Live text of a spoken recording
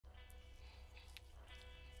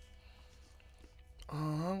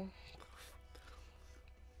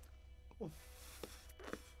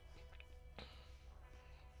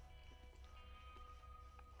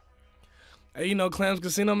Hey, you know Clams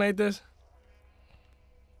Casino made this?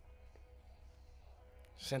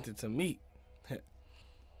 Sent it to me.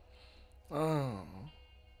 Oh.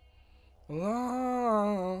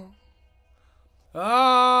 Oh. Oh.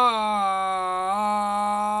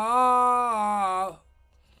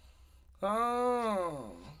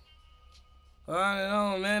 Oh.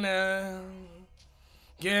 A minute.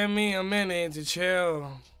 Give me a minute to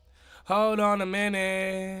chill. Hold on a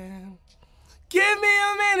minute. Give me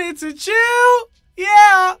a minute to chill.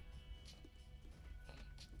 Yeah.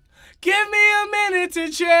 Give me a minute to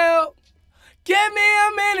chill. Give me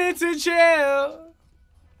a minute to chill.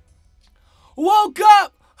 Woke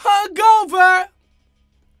up hungover.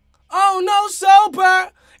 Oh no,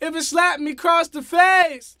 sober. If it slapped me across the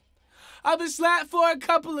face, I've been slapped for a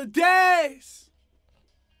couple of days.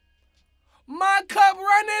 My cup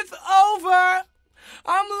runneth over.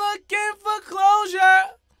 I'm looking for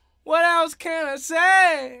closure. What else can I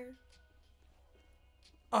say?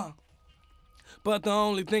 But the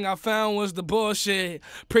only thing I found was the bullshit.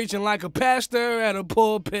 Preaching like a pastor at a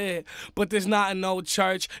pulpit. But there's not no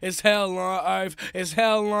church. It's hell on earth. It's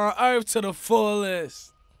hell on earth to the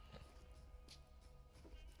fullest.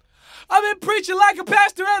 I've been preaching like a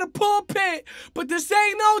pastor at a pulpit. But this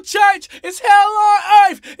ain't no church. It's hell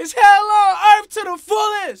on earth. It's hell on earth to the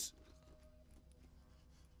fullest.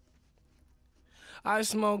 I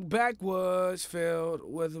smoke backwoods filled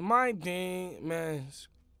with my demons.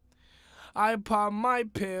 I pop my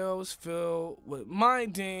pills filled with my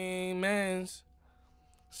demons.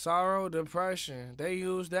 Sorrow, depression, they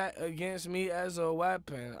use that against me as a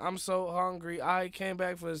weapon. I'm so hungry, I came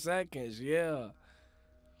back for seconds, yeah.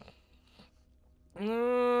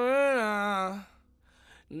 Nah.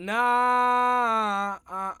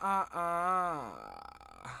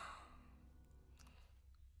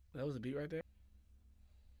 That was a beat right there?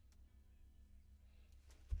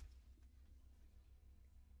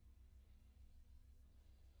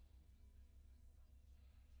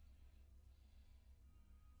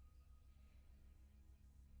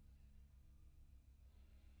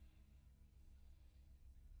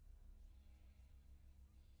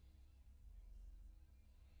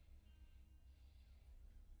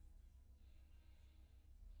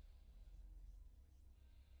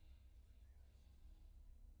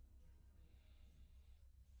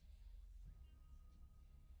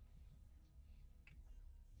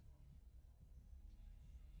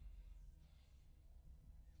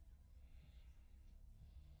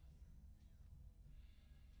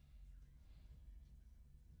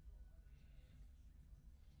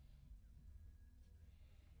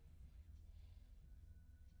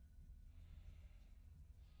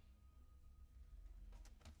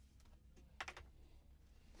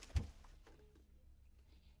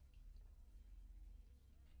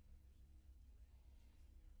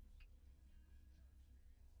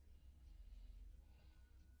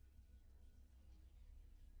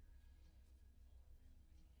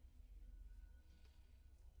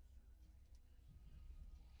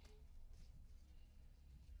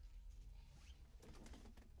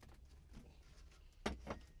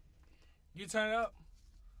 You turn it up.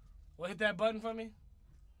 Well, hit that button for me.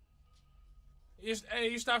 Hey,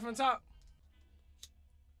 you start from the top.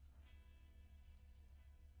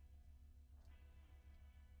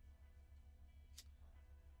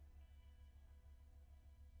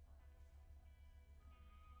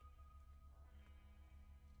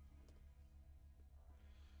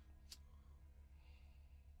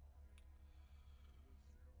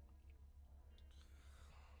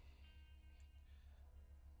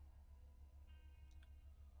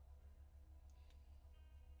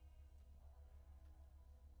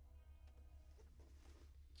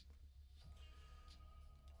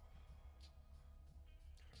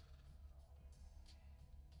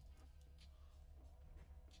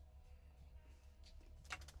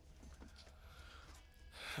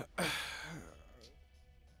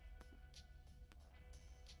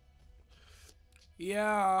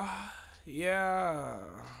 Yeah.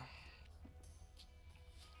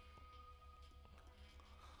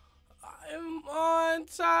 I'm on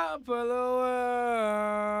top of the world.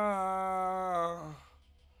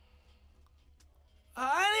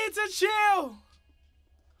 I need to chill.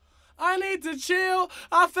 I need to chill.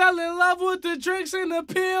 I fell in love with the drinks and the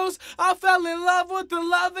pills. I fell in love with the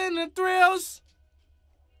love and the thrills.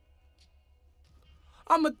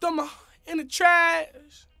 I'ma throw my in the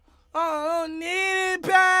trash. I don't need it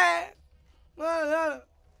back.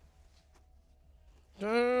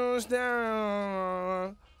 Don't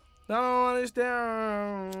down. Don't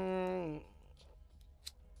understand.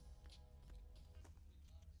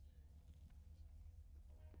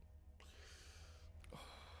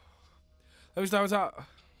 Let me start with top.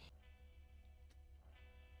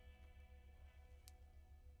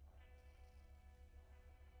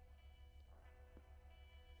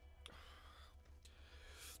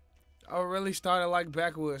 I really started like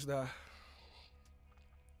backwards though.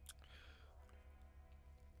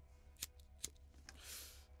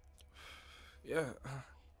 Yeah.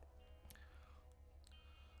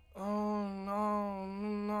 Oh no,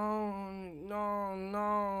 no, no,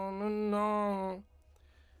 no, no, no.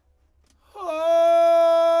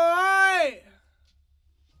 Oh, hey.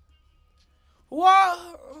 Walk,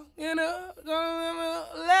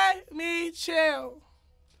 let me chill.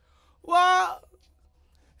 Walk,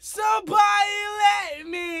 somebody let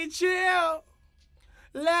me chill.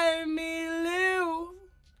 Let me live.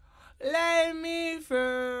 Let me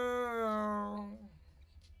feel.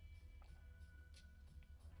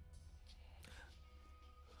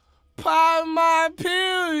 Pop my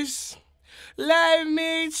pills. Let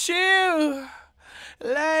me chill.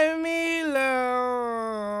 Let me love.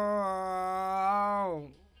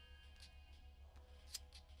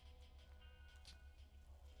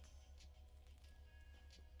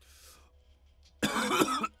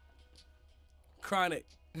 Chronic.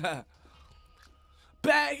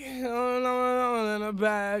 Back in the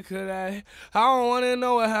back of that. I don't wanna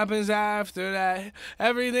know what happens after that.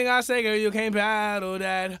 Everything I say, girl, you can't battle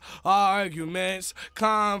that. Arguments,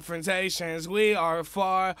 confrontations, we are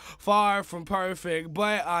far, far from perfect.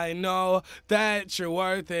 But I know that you're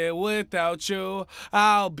worth it. Without you,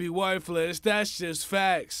 I'll be worthless. That's just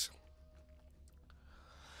facts.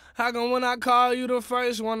 How come when I call you the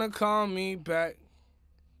first one to call me back?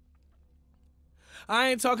 I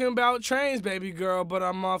ain't talking about trains, baby girl, but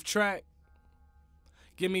I'm off track.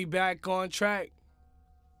 Get me back on track.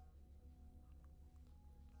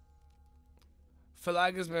 Feel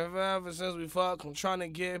like it's been forever since we fucked. I'm trying to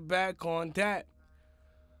get back on that.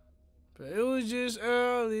 But it was just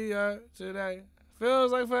earlier today.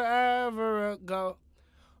 Feels like forever ago.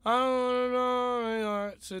 I don't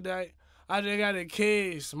know today. I just got the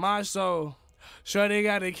keys to my soul. Sure, they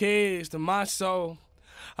got the keys to my soul.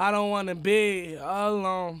 I don't wanna be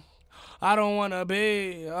alone. I don't wanna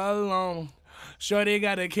be alone. Sure, they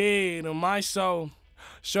got the key to my soul.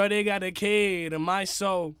 Sure, they got the key to my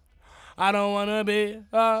soul. I don't wanna be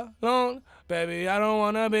alone, baby. I don't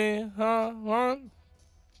wanna be alone.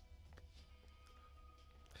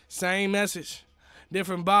 Same message,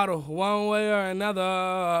 different bottle, one way or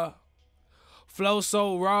another. Flow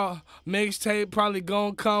so raw, mixtape probably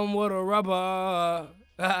gon' come with a rubber.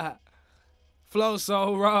 Flow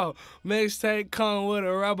so raw, mixtape come with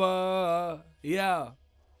a rubber. Yeah.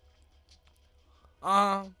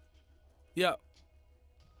 Yeah.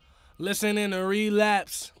 Listening to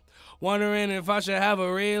relapse, wondering if I should have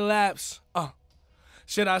a relapse.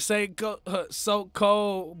 Should I say so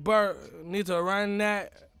cold, bird? Need to run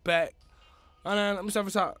that back. Let me start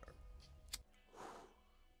from top.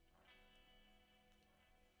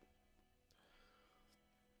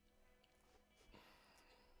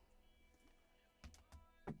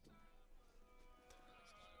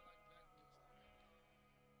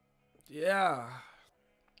 Yeah.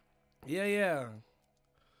 Yeah.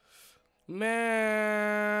 Man,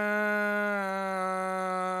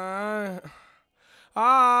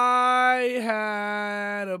 I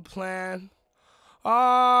had a plan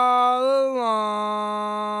all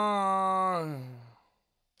along.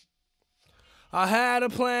 I had a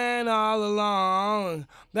plan all along.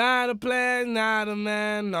 Not a plan, not a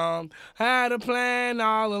man, no. Had a plan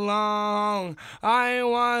all along. I ain't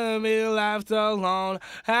wanna be left alone.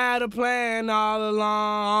 Had a plan all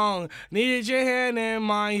along. Needed your hand in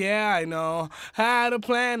mine, yeah, I know. Had a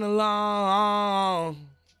plan along.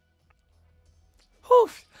 Whew.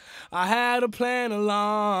 I had a plan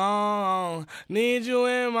along. Need you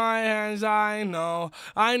in my hands, I know.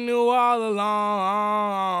 I knew all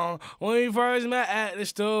along. When we first met at the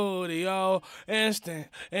studio, instant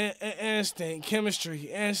chemistry,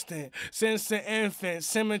 instant. Since the infant,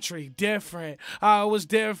 symmetry, different. I was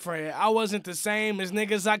different. I wasn't the same as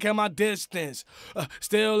niggas, I kept my distance.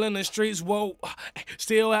 Still in the streets, whoa.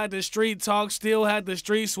 Still had the street talk, still had the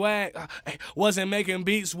street swag. Wasn't making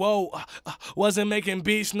beats, whoa. Wasn't making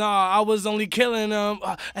beats, nah. I was only killing them.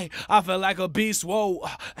 I feel like a beast, whoa.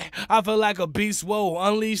 I feel like a beast, whoa.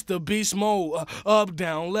 Unleash the beast mode. Up,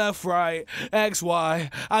 down, left, right, X,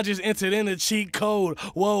 Y. I just entered in the cheat code,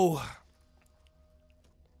 whoa.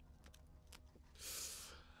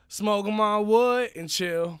 Smoking my wood and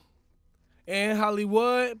chill. In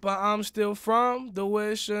Hollywood, but I'm still from the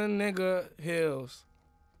Wish a Nigga Hills.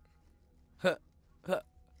 Huh, huh.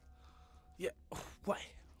 Yeah, wait.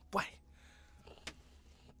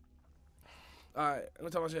 Alright, let me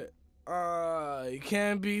talk my shit. You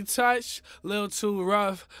can't be touched, little too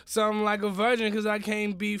rough. Something like a virgin, cause I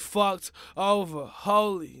can't be fucked over.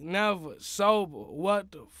 Holy, never sober.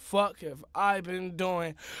 What the fuck have I been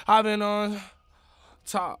doing? I've been on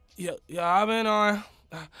top. Yeah, I've been on.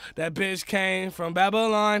 That bitch came from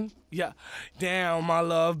Babylon. Yeah, damn, my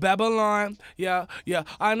love, Babylon. Yeah,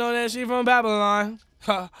 I know that she from Babylon.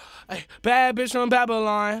 Hey, bad bitch from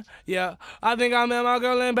Babylon. Yeah, I think I met my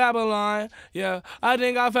girl in Babylon. Yeah, I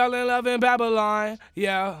think I fell in love in Babylon.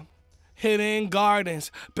 Yeah. Hidden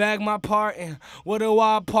Gardens, bag my partin'. Where do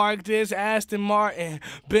I park this Aston Martin?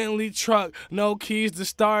 Bentley truck, no keys to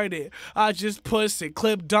start it. I just push it,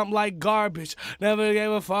 clip dump like garbage. Never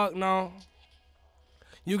gave a fuck, no.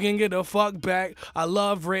 You can get the fuck back. I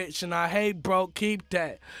love rich and I hate broke, keep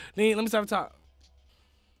that. Let me stop talking.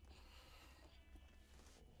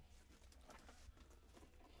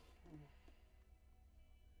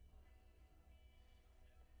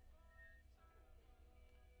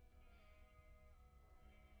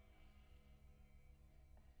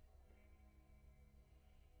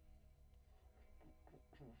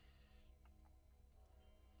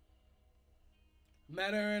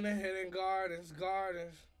 Met her in the Hidden Gardens.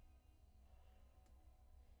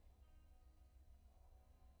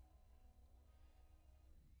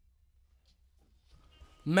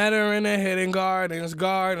 Met her in the Hidden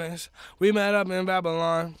Gardens. We met up in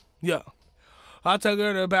Babylon. Yeah. I took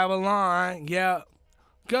her to Babylon. Yeah.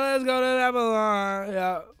 Girl, let's go to Babylon.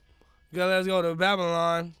 Yeah. Girl, let's go to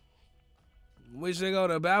Babylon. We should go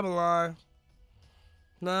to Babylon.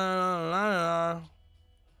 No.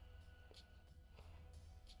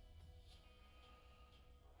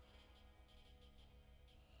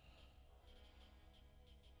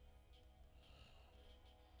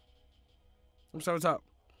 I'm sorry, what's up?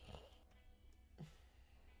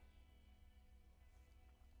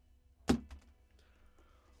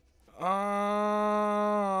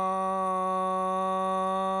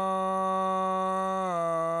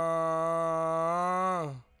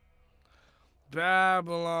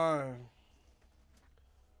 Babylon.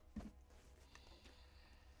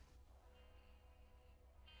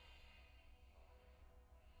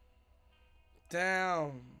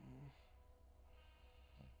 Down.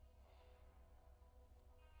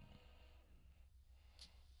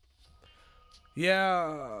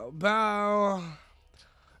 Yeah, bow.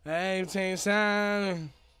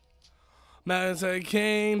 1870. Matter to the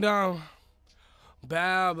kingdom.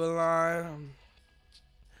 Babylon.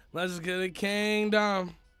 Let's get a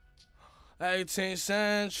kingdom. 18th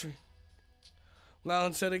century.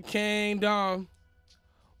 Long to the kingdom.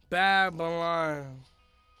 Babylon.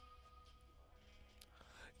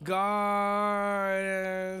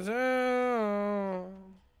 Gardens.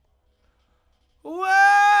 Welcome.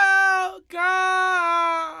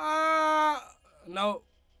 No.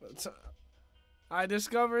 I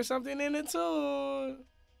discovered something in it too.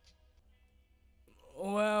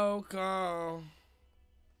 Welcome.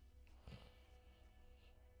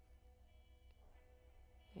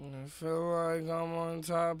 I feel like I'm on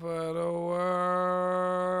top of the world.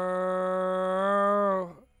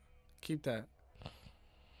 Keep that.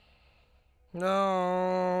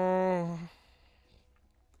 No.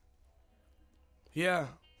 Yeah.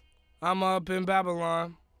 I'm up in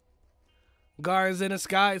Babylon. Gardens in the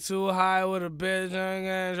sky too high with a bitch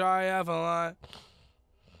and dry a line.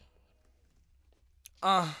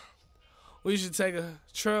 We should take a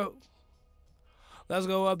trip. Let's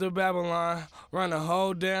go up to Babylon. Run the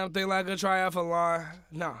whole damn thing like a triathlon.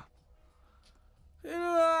 Nah.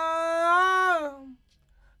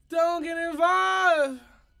 Don't get involved.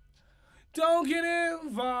 Don't get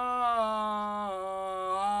involved.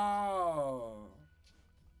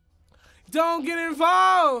 Don't get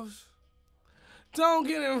involved. Don't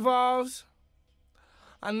get involved.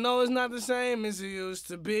 I know it's not the same as it used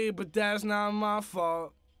to be, but that's not my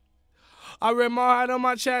fault. I read my heart on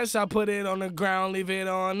my chest, I put it on the ground, leave it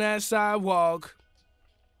on that sidewalk.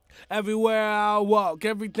 Everywhere I walk,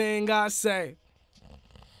 everything I say.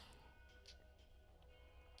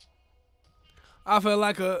 I feel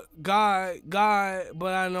like a god,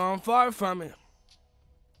 but I know I'm far from it.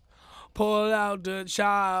 Pull out the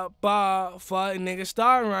chopper, fuck niggas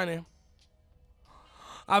start running.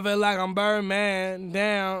 I feel like I'm Birdman,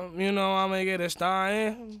 damn, you know I'ma get it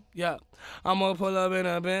started. Yeah, I'ma pull up in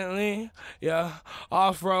a Bentley, yeah,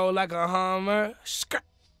 off-road like a Hummer.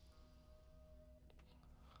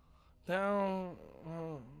 Down,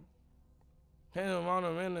 hit him on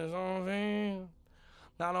him in his own vein.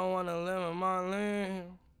 I don't wanna live in my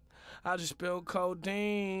lane. I just spilled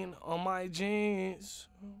codeine on my jeans.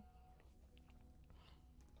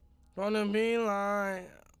 Wanna be lying.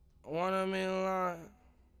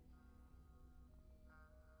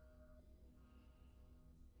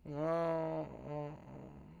 Uh,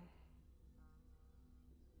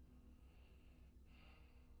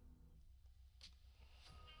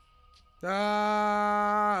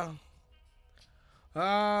 ah,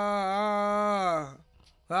 ah,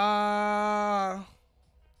 ah,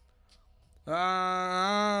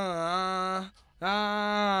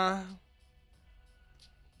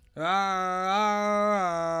 ah,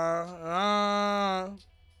 ah,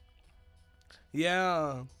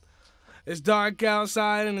 yeah. It's dark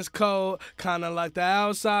outside and it's cold, kinda like the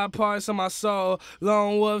outside parts of my soul.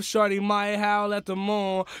 Lone wolf shorty might howl at the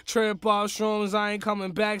moon. Trip off shrooms, I ain't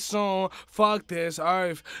coming back soon. Fuck this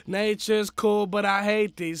earth, nature's cool, but I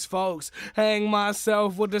hate these folks. Hang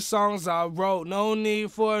myself with the songs I wrote. No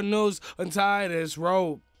need for a noose, untie this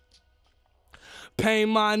rope. Paint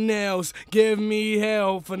my nails, give me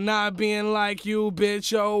hell for not being like you,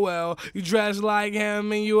 bitch, oh well. You dress like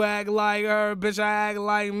him and you act like her, bitch, I act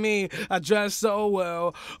like me. I dress so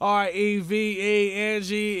well.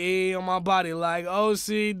 REVENGE on my body like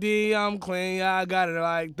OCD, I'm clean, yeah, I got it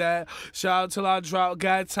like that. Shout till I drop,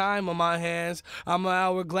 got time on my hands. I'm an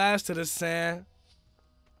hourglass to the sand.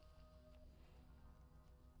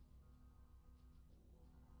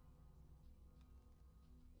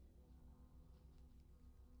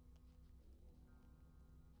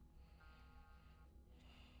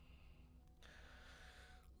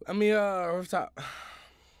 Let me, rooftop.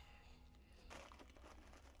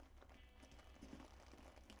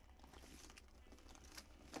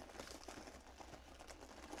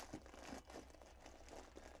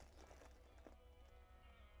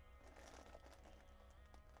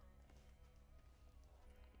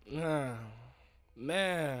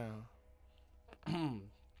 Man.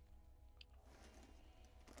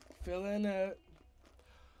 Feeling it,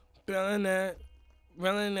 feeling it,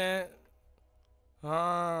 feeling it.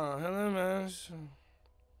 Feeling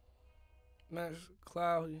man,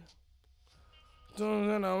 cloudy.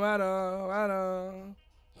 Don't know better.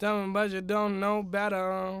 Tell me, but you don't know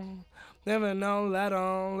better. Never know, let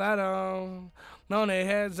on. No, they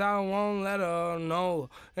heads, I won't let her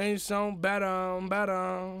know. Ain't so better.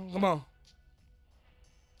 Come on,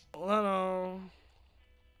 let on.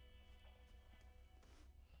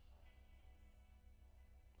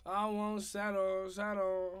 I won't settle.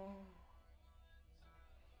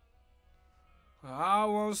 I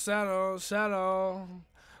won't settle.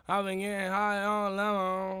 I've been getting high on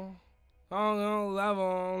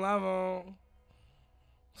level.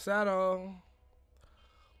 Settle.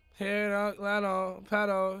 Here, letter,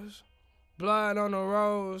 petals. Blood on the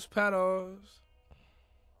rose petals.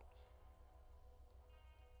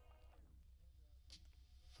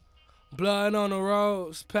 Blood on the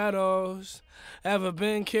rose petals. Ever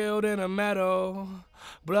been killed in a meadow?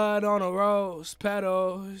 Blood on the rose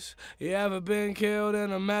petals. You ever been killed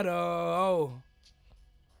in a meadow? Oh.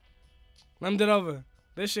 Let me do it over.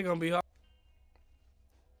 This shit gonna be hard.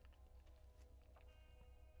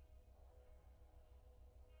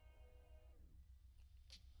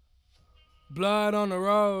 Blood on the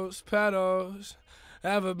rose petals.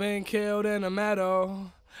 Ever been killed in a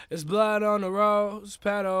meadow? It's blood on the rose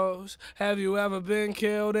petals. Have you ever been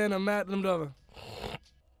killed in a meadow? Let me do it over.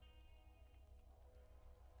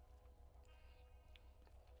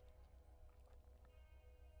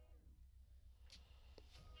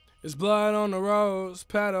 It's blood on the rose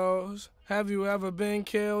petals. Have you ever been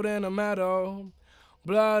killed in a meadow?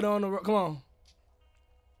 Blood on the come on.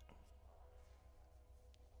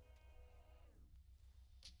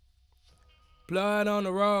 Blood on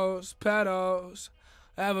the rose petals.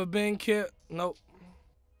 Ever been killed? Nope.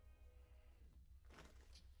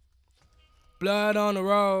 Blood on the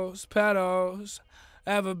rose petals.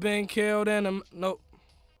 Ever been killed in a nope.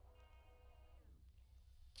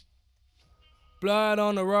 Blood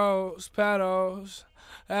on the rose petals.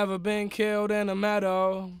 Ever been killed in a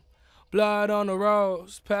meadow? Blood on the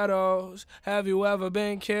rose petals. Have you ever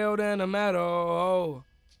been killed in a meadow?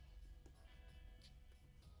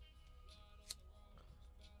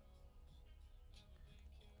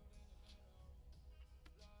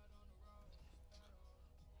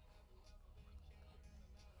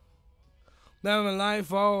 Never life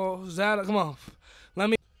falls out. Come on.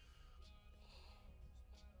 Let me.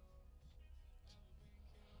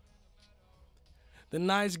 The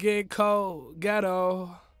nights get cold,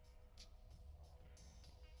 ghetto.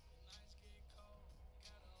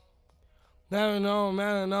 Never know,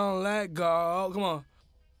 man, don't let go. Come on.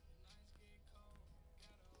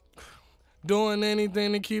 Doing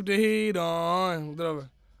anything to keep the heat on. Whatever.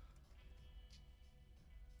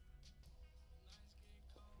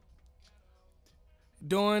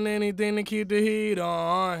 Doing anything to keep the heat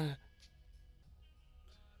on.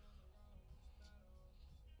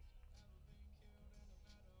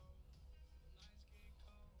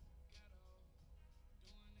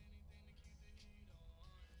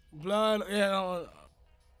 Blood, yeah.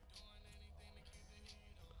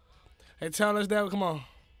 Hey, tell us that. Come on.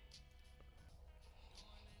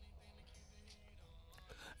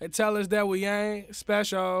 They tell us that we ain't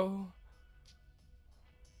special.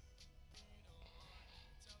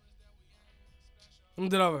 Let me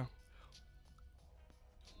do it over.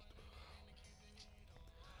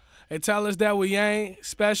 They tell us that we ain't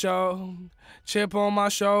special. Chip on my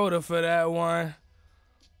shoulder for that one.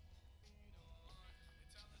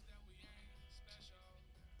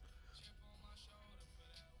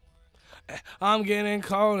 I'm getting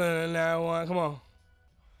colder than that one. Come on.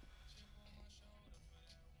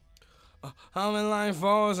 I'm in line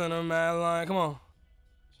fours and I'm at line. Come on.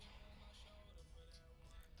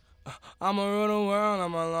 I'ma rule the world.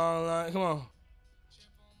 I'm a long line. Come on.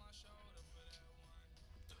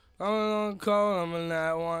 I'm on cold. I'm in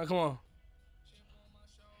that one. Come on.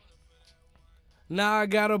 Now I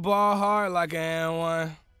got a ball hard like an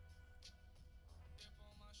one.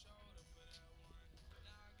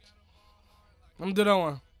 I'm do that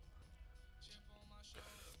one.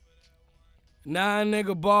 Now a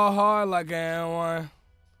nigga ball hard like an one.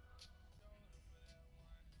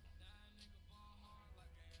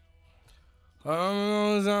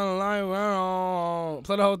 I'm on line round.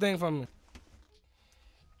 Play the whole thing for me.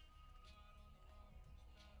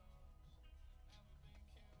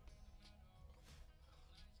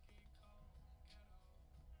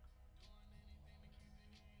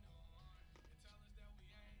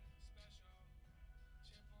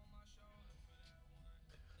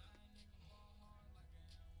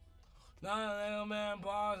 Now a nigga man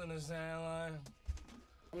bars in the sand line.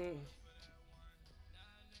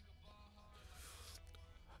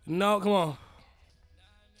 No, come on.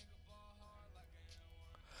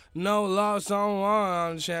 No loss on one,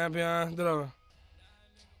 I'm the champion. Do it over.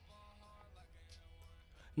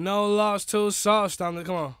 No loss, too soft, I'm the,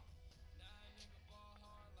 come on.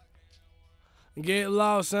 Get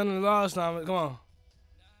lost in the lost, I'm the, come on.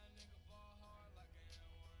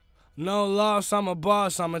 No loss, I'm a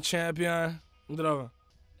boss, I'm a champion. Do it over.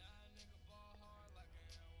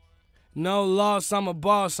 No loss, I'm a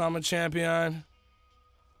boss, I'm a champion.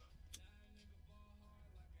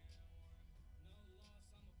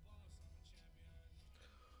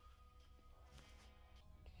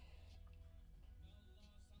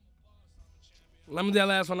 Let me do that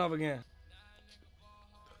last one over again.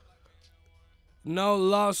 No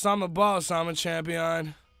loss, I'm a boss, I'm a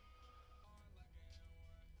champion.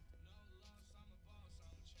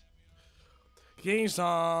 King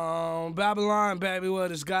song, Babylon, baby, with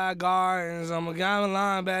the sky gardens. I'm a guy in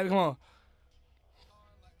line, baby, come on.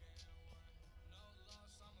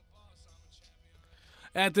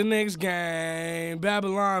 At the next game,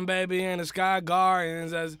 Babylon, baby, in the sky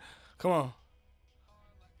gardens. As, come on.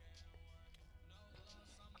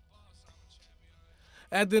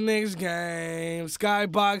 At the next game,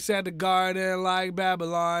 Skybox at the garden like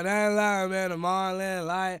Babylon. And line, man, the Marlin,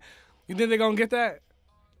 like. You think they gonna get that?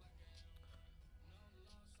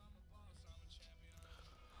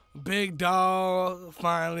 Big dog,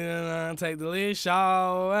 finally take the leash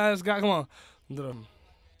off. Let's go, come on.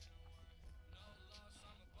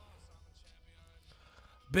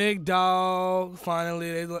 Big dog,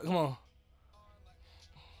 finally, they look, come on.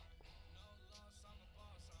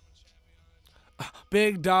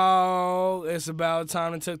 Big dog, it's about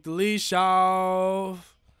time to take the leash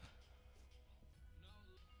off.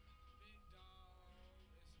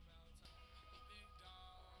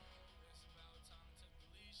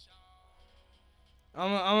 I'm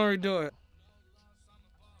gonna redo it.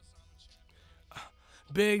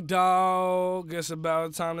 Big dog, it's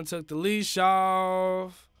about time to take the leash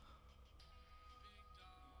off.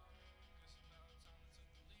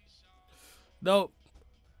 Dope.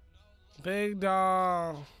 Big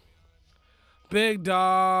dog. Big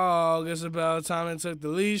dog, it's about time to take the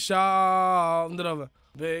leash off. Do it over.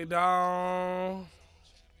 Big dog.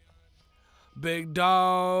 Big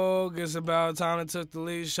dog, it's about time to take the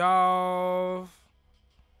leash off.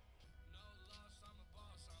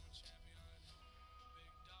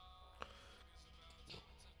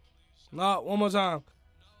 No, one more time.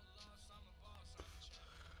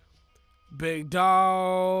 Big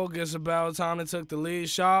dog, it's about time to take the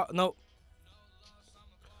leash off. Nope.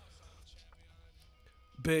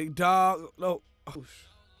 Big dog, nope.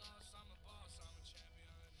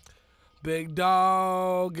 Big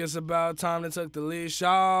dog, it's about time to take the leash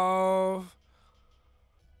off.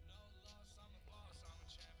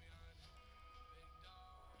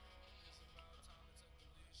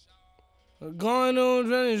 Going on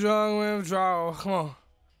drinking drug withdrawal. Come on.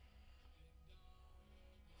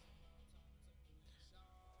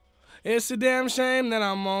 It's a damn shame that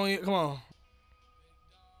I'm on you. Come on.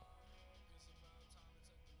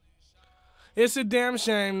 It's a damn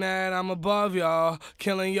shame that I'm above y'all,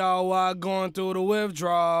 killing y'all while going through the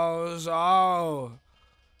withdrawals. Oh.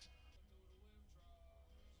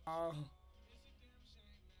 Oh.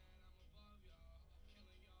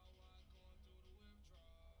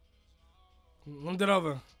 Lift it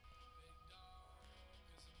over.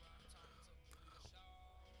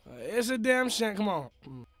 It's a damn shame. Come on.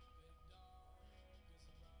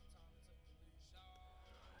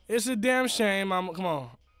 It's a damn shame. Come on.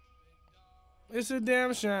 It's a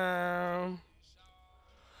damn shame.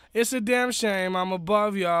 It's a damn shame I'm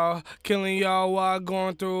above y'all, killing y'all while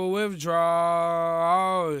going through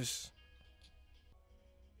withdrawals.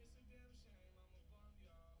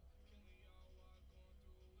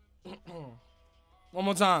 One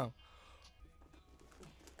more time.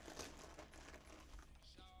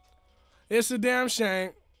 It's a damn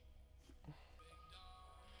shame.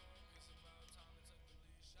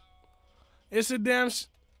 It's a damn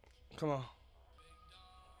come on.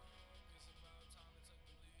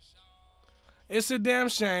 It's a damn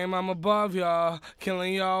shame I'm above y'all,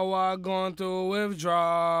 killing y'all while going through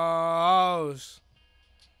withdrawals.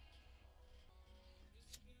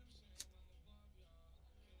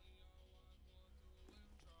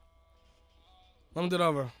 Let me do it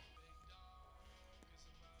over.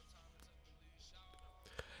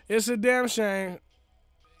 It's a damn shame.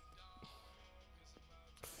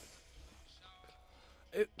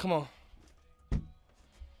 Come on.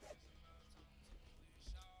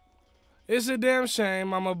 It's a damn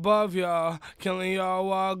shame I'm above y'all, killing y'all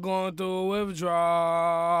while going through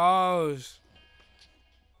withdrawals.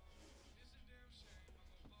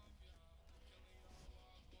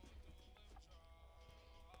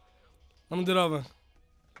 Let me do it over.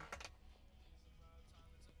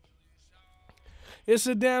 It's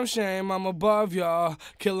a damn shame I'm above y'all,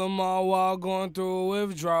 kill 'em all while going through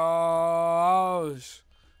withdrawals.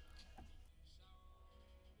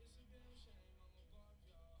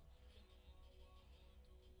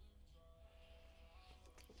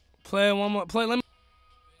 Play it one more. Play. Let me.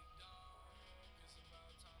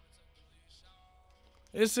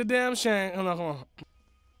 It's a damn shame. Hold on, come on.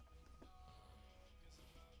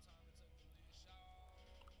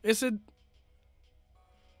 It's a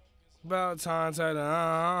about time to take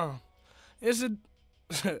the. It's a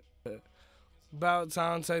about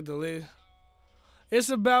time to take the lead. It's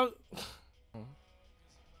about.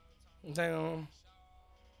 Damn.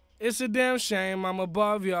 It's a damn shame I'm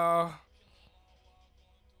above y'all.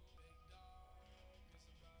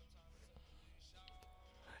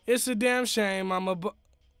 It's a damn shame I'm above.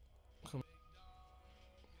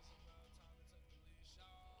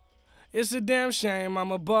 It's a damn shame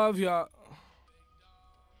I'm above y'all.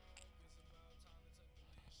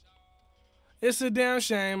 It's a damn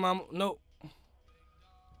shame I'm nope.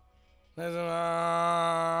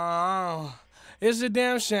 It's a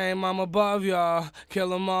damn shame I'm above y'all.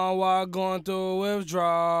 Kill 'em all while going through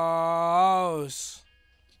withdrawals.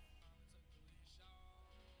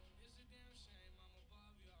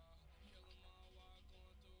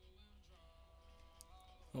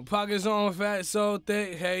 My pockets on fat, so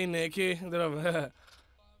thick. Hey, Nikki.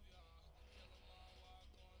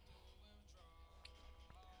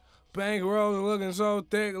 Bankroll looking so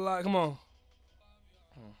thick, like, come on.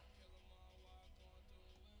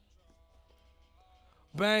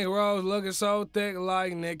 Bankroll looking so thick,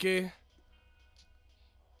 like Nikki.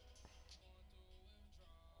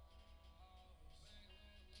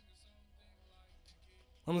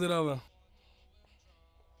 I'm gonna do it over.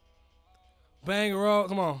 Bankroll,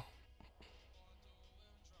 come on.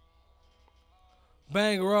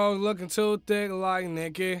 Bankroll looking too thick, like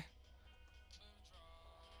Nikki.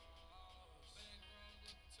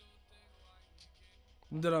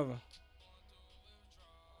 I'm gonna do it over.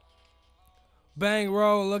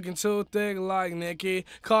 Bankroll looking too thick, like Nikki.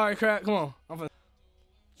 Card crack, come on. I'm finna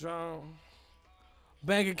drown.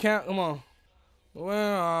 Bank account, come on.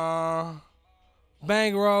 Well,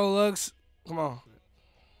 bankroll looks, come on.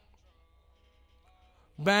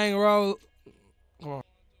 Bankroll, come on.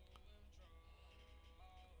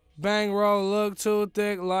 Bankroll look too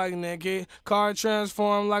thick like Nikki. Card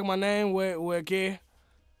transform like my name with Wiki.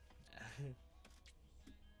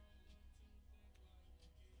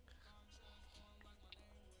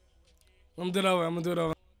 I'm gonna do it over. I'm gonna do it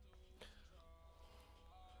over.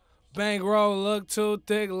 Bankroll look too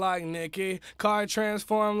thick like Nikki. Card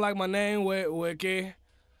transform like my name with Wiki.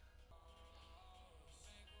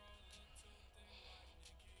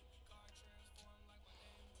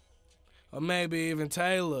 Or maybe even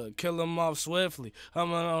Taylor. Kill him off swiftly.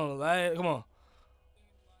 I'm on the light. Come on.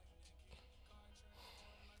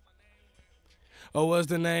 Or what's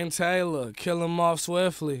the name Taylor? Kill him off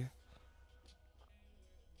swiftly.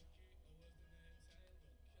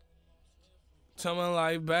 Someone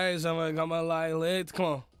like Bay, someone coming like lit. Come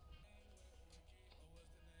on.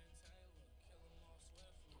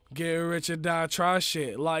 Get rich or die, try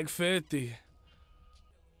shit like 50.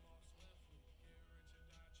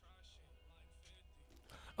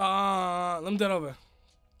 Let me do it over.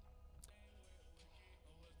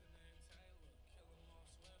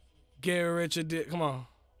 Get rich or die, come on.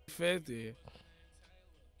 50.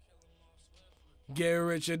 Get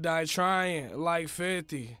rich or die trying like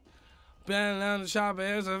 50. Been down the shop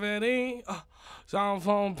as a 50. Song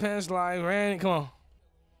phone pens like Randy, come on.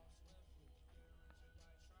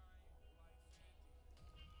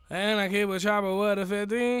 And I keep a chopper with a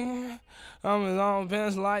 50. I'm his own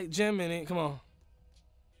pens like Jiminy, come on.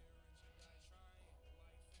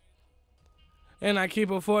 And I keep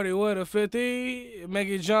a 40 with a 50. Make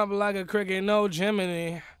it jump like a cricket, no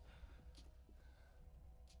Jiminy.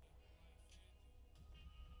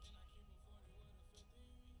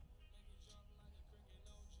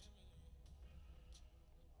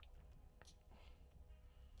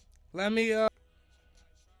 Let me,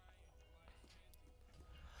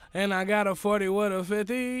 and I got a 40 with a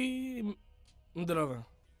 50.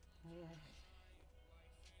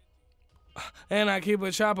 And I keep a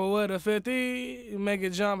chopper with a 50. Make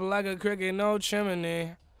it jump like a cricket, no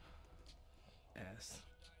chimney. Yes.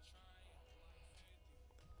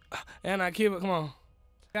 And I keep it, come on.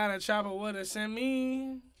 Got a chopper with a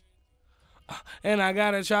semi. And I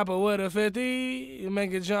got a chopper with a 50.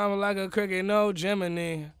 Make it jump like a cricket, no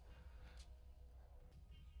Gemini.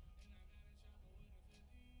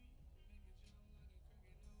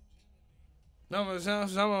 Number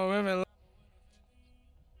some women.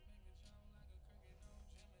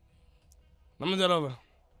 Let me do it over.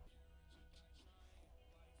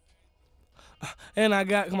 And I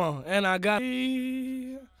got, come on, and I got,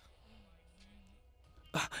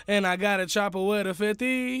 and I got a chopper with a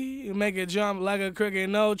 50. Make it jump like a cricket,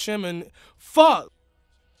 no chimney. Fuck!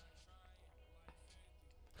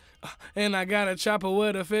 And I got a chopper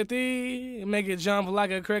with a 50. Make it jump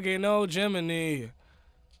like a cricket, no Gemini.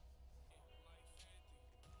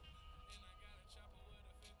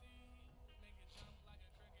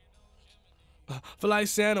 Feel like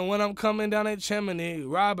Santa when I'm coming down that chimney.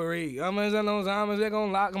 Robbery. I'm in those diamonds, they gon'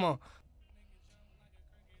 lock. Come on.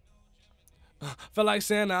 Feel like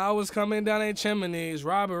Santa, I was coming down that chimneys.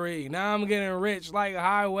 Robbery. Now I'm getting rich like a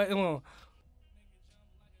highway. Come on.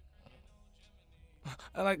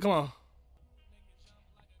 Come on.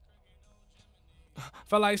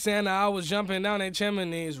 Feel like Santa, I was jumping down that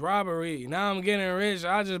chimneys. Robbery. Now I'm getting rich.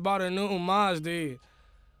 I just bought a new Mazda.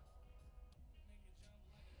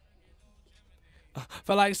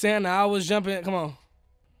 Feel like Santa, I was jumping. Come on.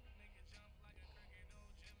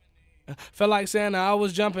 Feel like Santa, I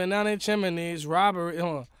was jumping down the chimneys. Robbery.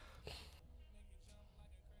 Hold on.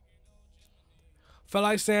 Feel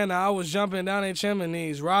like Santa, I was jumping down the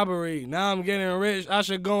chimneys. Robbery. Now I'm getting rich. I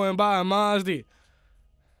should go and buy a Mazda.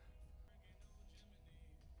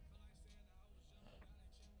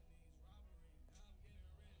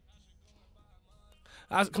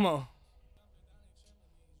 Come on.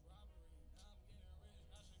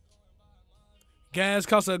 Gas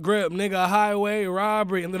costs a grip, nigga. Highway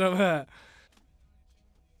robbery.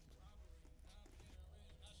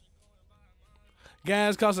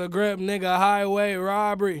 Gas costs a grip, nigga. Highway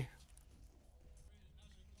robbery.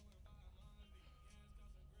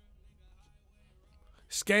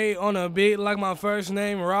 Skate on a beat like my first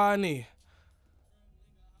name, Rodney.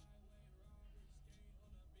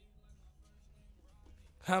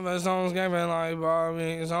 Having songs gaming like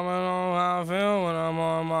Barbie. Something on how I feel when I'm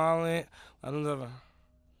on my link. I'm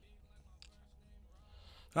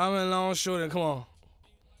in long shooting, come on.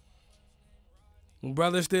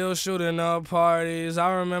 Brother still shooting up parties.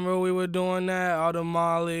 I remember we were doing that. All the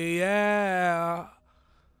Molly, yeah.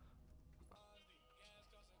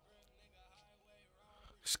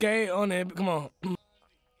 Skate on it, come on.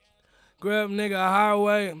 Grab nigga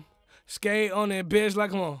highway. Skate on it, bitch, like,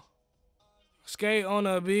 come on. Skate on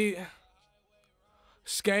a beat.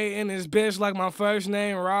 Skate in this bitch like my first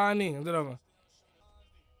name, Rodney. The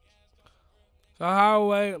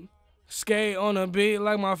highway. Skate on a beat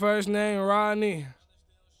like my first name, Rodney.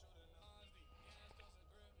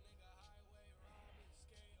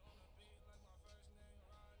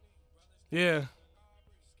 Yeah.